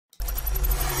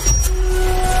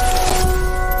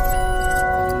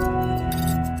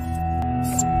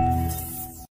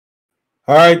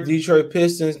All right, Detroit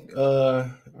Pistons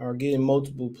are getting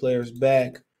multiple players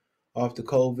back off the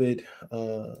COVID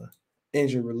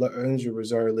injured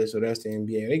reserve list. So that's the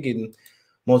NBA. They're getting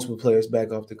multiple players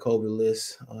back off the COVID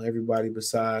list. Everybody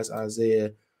besides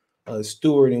Isaiah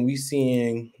Stewart, and we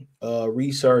seeing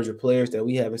resurge of players that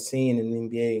we haven't seen in the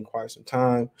NBA in quite some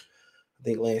time. I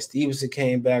think Lance Stevenson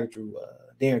came back.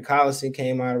 Darren Collison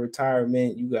came out of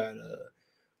retirement. You got a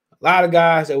lot of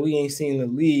guys that we ain't seen in the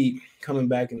league coming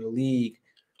back in the league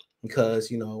because,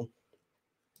 the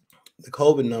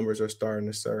COVID numbers are starting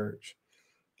to surge.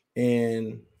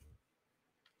 And,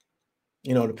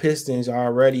 the Pistons are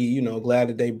already, glad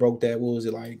that they broke that, what was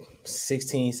it, like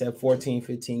 16, 14,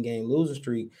 15 game losing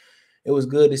streak. It was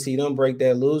good to see them break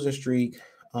that losing streak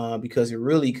because it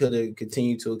really could have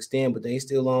continued to extend, but they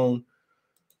still on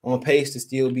pace to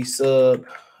still be sub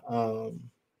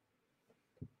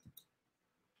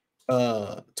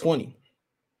 20.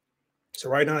 So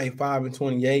right now they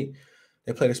 5-28.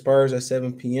 They play the Spurs at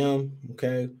 7 p.m.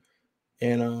 Okay.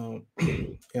 And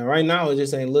right now it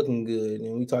just ain't looking good.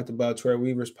 And we talked about Trey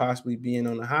Weavers possibly being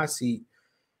on the hot seat.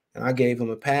 And I gave him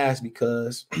a pass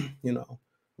because,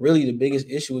 really the biggest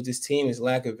issue with this team is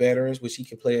lack of veterans, which he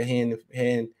can play a hand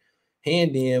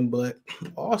in. But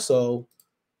also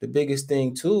the biggest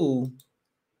thing too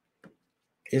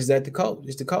is that the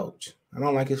coach. I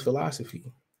don't like his philosophy.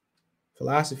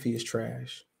 Philosophy is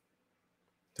trash.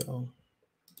 So,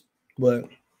 but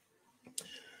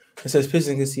it says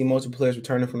Pistons can see multiple players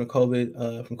returning from COVID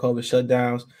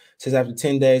shutdowns. It says after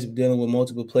 10 days of dealing with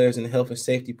multiple players in the health and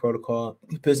safety protocol,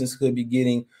 the Pistons could be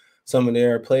getting some of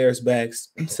their players back.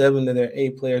 7 of their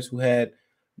 8 players who had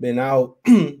been out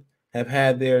have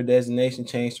had their designation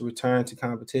changed to return to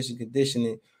competition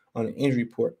conditioning on an injury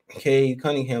report. Cade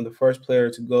Cunningham, the first player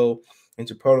to go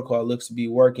into protocol, looks to be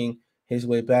working his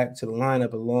way back to the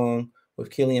lineup along with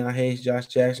Killian Hayes, Josh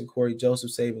Jackson, Corey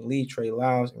Joseph, Saban Lee, Trey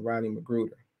Lyles, and Rodney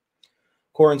McGruder.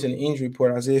 According to the injury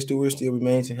report, Isaiah Stewart still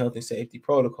remains in health and safety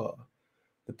protocol.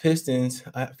 The Pistons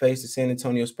faced the San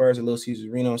Antonio Spurs at Little Caesars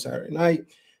Arena on Saturday night,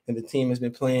 and the team has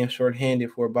been playing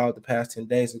shorthanded for about the past 10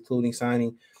 days, including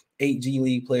signing 8 G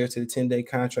League players to the 10-day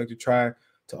contract to try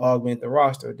to augment the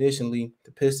roster. Additionally,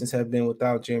 the Pistons have been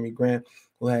without Jeremy Grant,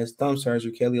 who has thumb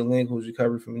surgery, Kelly Olynyk, who's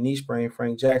recovered from a knee sprain,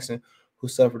 Frank Jackson, who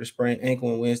suffered a sprained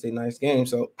ankle in Wednesday night's game.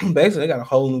 So basically, they got a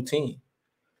whole new team.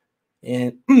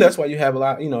 And that's why you have a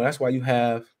lot, that's why you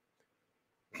have,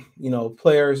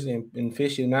 players and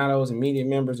aficionados and media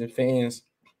members and fans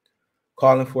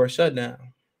calling for a shutdown.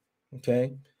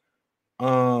 Okay.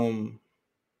 I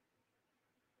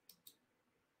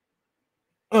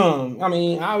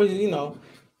mean, obviously,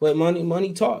 but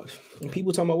money talks. And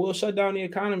people talking about, we'll shut down the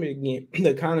economy again. The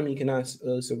economy cannot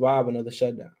survive another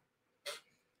shutdown.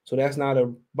 So that's not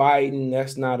a Biden,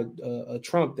 that's not a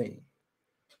Trump thing.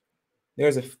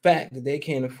 There's a fact that they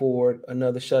can't afford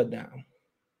another shutdown.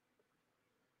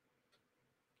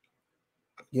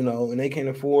 And they can't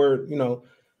afford,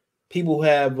 people who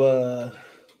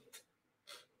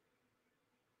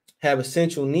have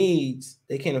essential needs,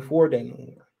 they can't afford that no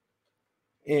more.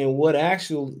 And what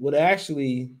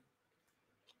actually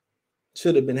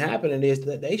should have been happening is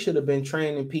that they should have been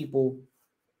training people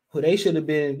who they should have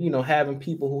been, having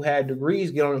people who had degrees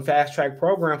get on a fast track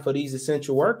program for these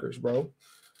essential workers, bro.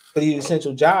 For these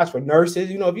essential jobs, for nurses.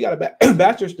 If you got a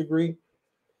bachelor's degree,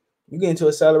 you get into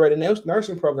accelerated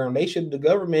nursing program. The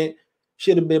government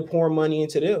should have been pouring money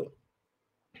into them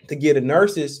to get a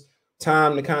nurses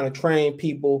time to kind of train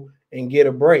people and get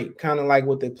a break, kind of like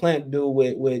what the plant do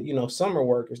with summer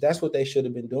workers. That's what they should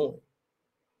have been doing.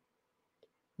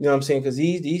 You know what I'm saying? Because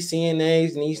these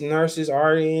CNAs and these nurses,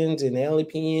 RNs and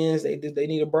LPNs, they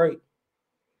need a break.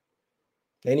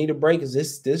 They need a break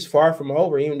because this far from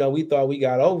over. Even though we thought we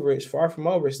got over it, it's far from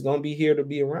over. It's gonna be here to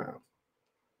be around.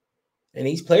 And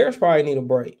these players probably need a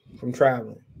break from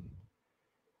traveling.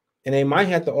 And they might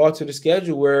have to alter the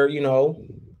schedule where,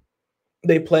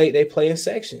 they play in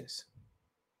sections.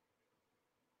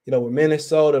 With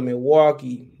Minnesota,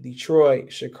 Milwaukee,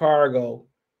 Detroit, Chicago,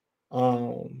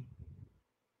 who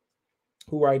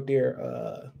right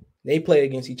there, they play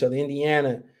against each other.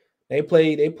 Indiana, they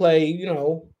play,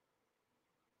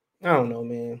 I don't know,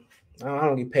 man. I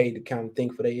don't get paid to kind of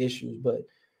think for their issues, but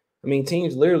I mean,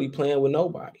 teams literally playing with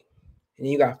nobody. And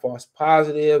you got false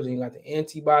positives, and you got the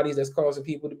antibodies that's causing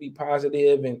people to be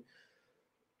positive, and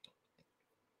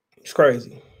it's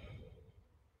crazy.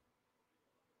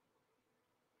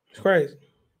 It's crazy.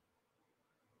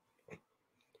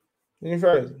 It's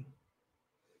crazy.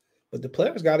 But the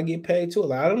players got to get paid too. A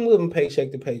lot of them living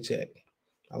paycheck to paycheck.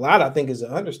 A lot, I think, is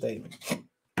an understatement.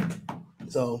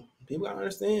 So people got to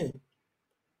understand.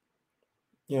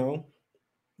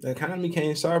 The economy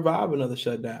can't survive another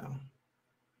shutdown.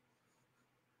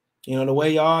 You know, the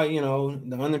way y'all, you know,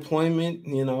 the unemployment,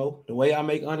 you know, the way y'all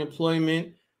make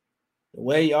unemployment, the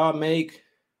way y'all make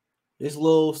this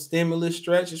little stimulus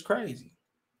stretch is crazy.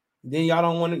 Then y'all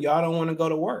don't want to go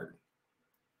to work.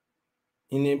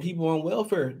 And then people on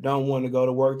welfare don't want to go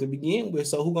to work to begin with.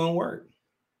 So who gonna work?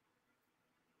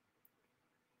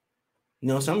 You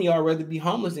know, some of y'all rather be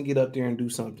homeless than get up there and do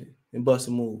something and bust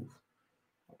a move.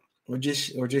 Or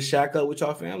just shack up with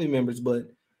y'all family members.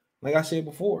 But like I said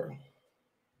before,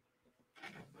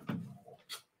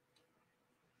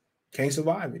 can't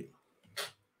survive it.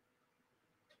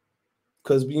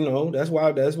 Because you know, that's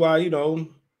why, you know,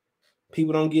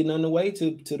 people don't get none away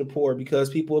to the poor, because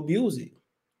people abuse it.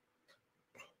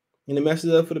 And it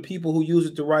messes up for the people who use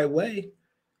it the right way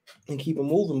and keep it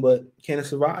moving, but can't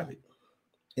survive it.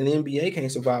 And the NBA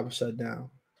can't survive a shutdown.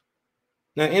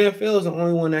 Now, NFL is the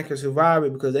only one that can survive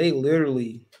it, because they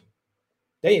literally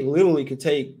could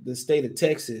take the state of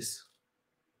Texas.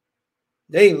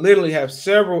 They literally have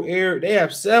several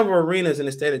arenas in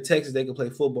the state of Texas they can play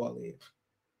football in.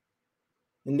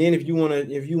 And then if you want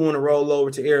to roll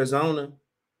over to Arizona,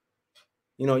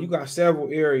 you know, you got several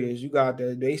areas. You got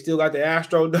they still got the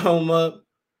Astrodome up,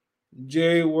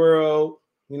 Jerry World,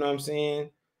 you know what I'm saying?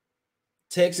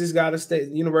 Texas got a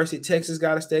University of Texas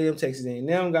got a stadium, Texas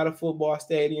A&M got a football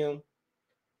stadium.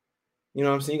 You know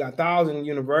what I'm saying? You got 1,000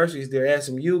 universities there.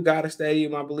 SMU got a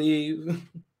stadium, I believe.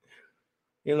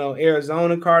 You know,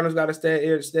 Arizona Cardinals got a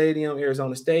stadium,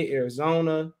 Arizona State,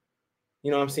 Arizona.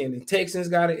 You know what I'm saying? The Texans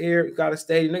got a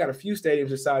stadium. They got a few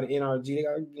stadiums inside the NRG. They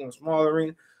got, you know, a small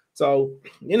arena. So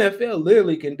NFL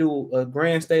literally can do a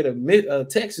grand state of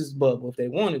Texas bubble if they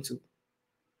wanted to.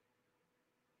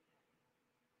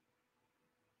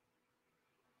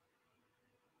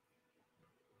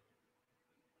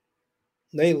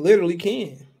 They literally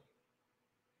can.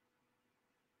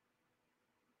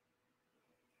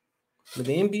 But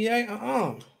the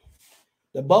NBA,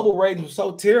 the bubble ratings were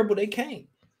so terrible they can't.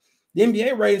 The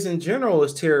NBA ratings in general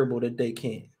is terrible that they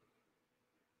can't.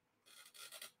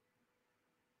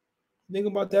 Think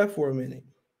about that for a minute.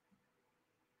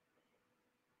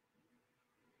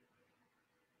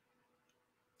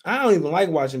 I don't even like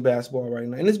watching basketball right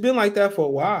now. And it's been like that for a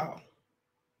while.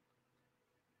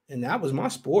 And that was my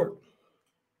sport.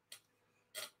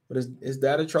 But it's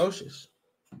that atrocious.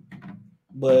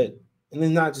 But, and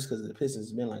it's not just because the Pistons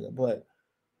has been like that. But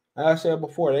like I said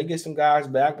before, they get some guys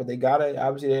back, but they got to,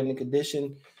 obviously, they're in the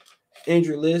condition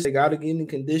injury list. They got to get in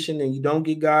condition, and you don't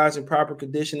get guys in proper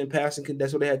condition and passing.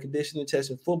 That's what they had conditioning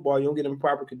tests in football. You don't get them in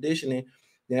proper conditioning.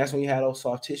 Then that's when you had those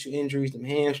soft tissue injuries, them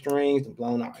hamstrings, them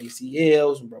blown out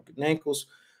ACLs, and broken ankles,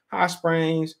 high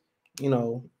sprains, you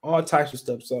know, all types of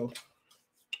stuff. So,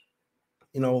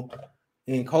 you know,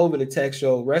 in COVID, it attacks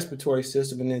your respiratory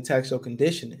system and then attacks your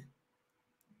conditioning.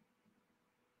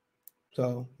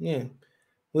 So, yeah.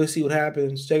 We'll see what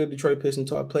happens. Check out Detroit Piston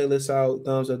Talk playlist out.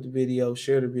 Thumbs up the video,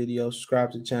 share the video,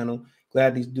 subscribe to the channel.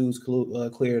 Glad these dudes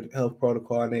cleared health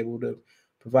protocol and able to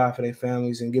provide for their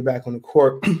families and get back on the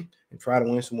court and try to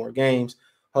win some more games.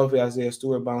 Hopefully Isaiah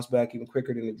Stewart bounced back even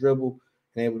quicker than the dribble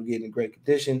and able to get in great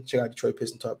condition. Check out Detroit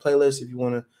Piston Talk playlist. If you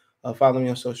want to follow me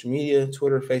on social media,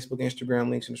 Twitter, Facebook, Instagram,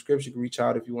 links in the description. You can reach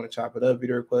out if you want to chop it up,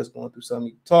 video requests, going through something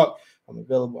you can talk. I'm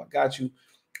available. I got you.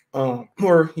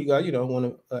 Or you got, you know,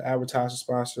 want to advertise or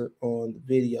sponsor on the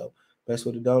video. Best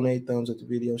way to donate, thumbs up the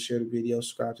video, share the video,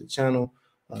 subscribe to the channel.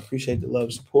 Appreciate the love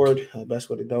and support. Best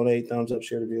way to donate, thumbs up,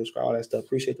 share the video, subscribe, all that stuff.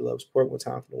 Appreciate the love and support. One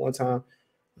time for the one time.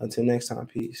 Until next time,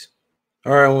 peace.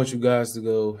 All right, I want you guys to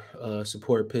go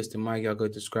support Piston Mike. Y'all go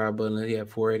to the subscribe button. He at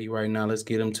 480 right now. Let's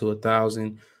get him to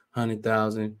 1,000,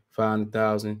 100,000,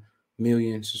 500,000,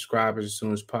 million subscribers as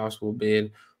soon as possible,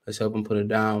 bid. Let's help him put it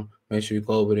down. Make sure you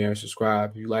go over there and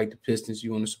subscribe. If you like the Pistons,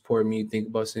 you want to support me, think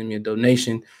about sending me a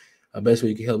donation. Best way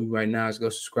you can help me right now is go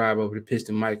subscribe over to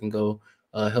Piston Mike and go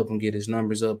help him get his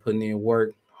numbers up, putting in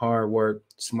work, hard work,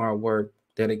 smart work,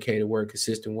 dedicated work,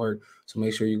 consistent work. So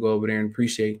make sure you go over there and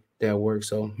appreciate that work.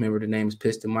 So remember, the name is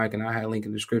Piston Mike, and I have a link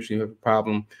in the description. If you have a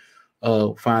problem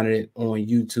finding it on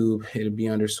YouTube, it'll be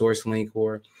under source link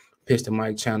or Piston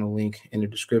Mike channel link in the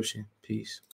description.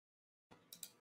 Peace.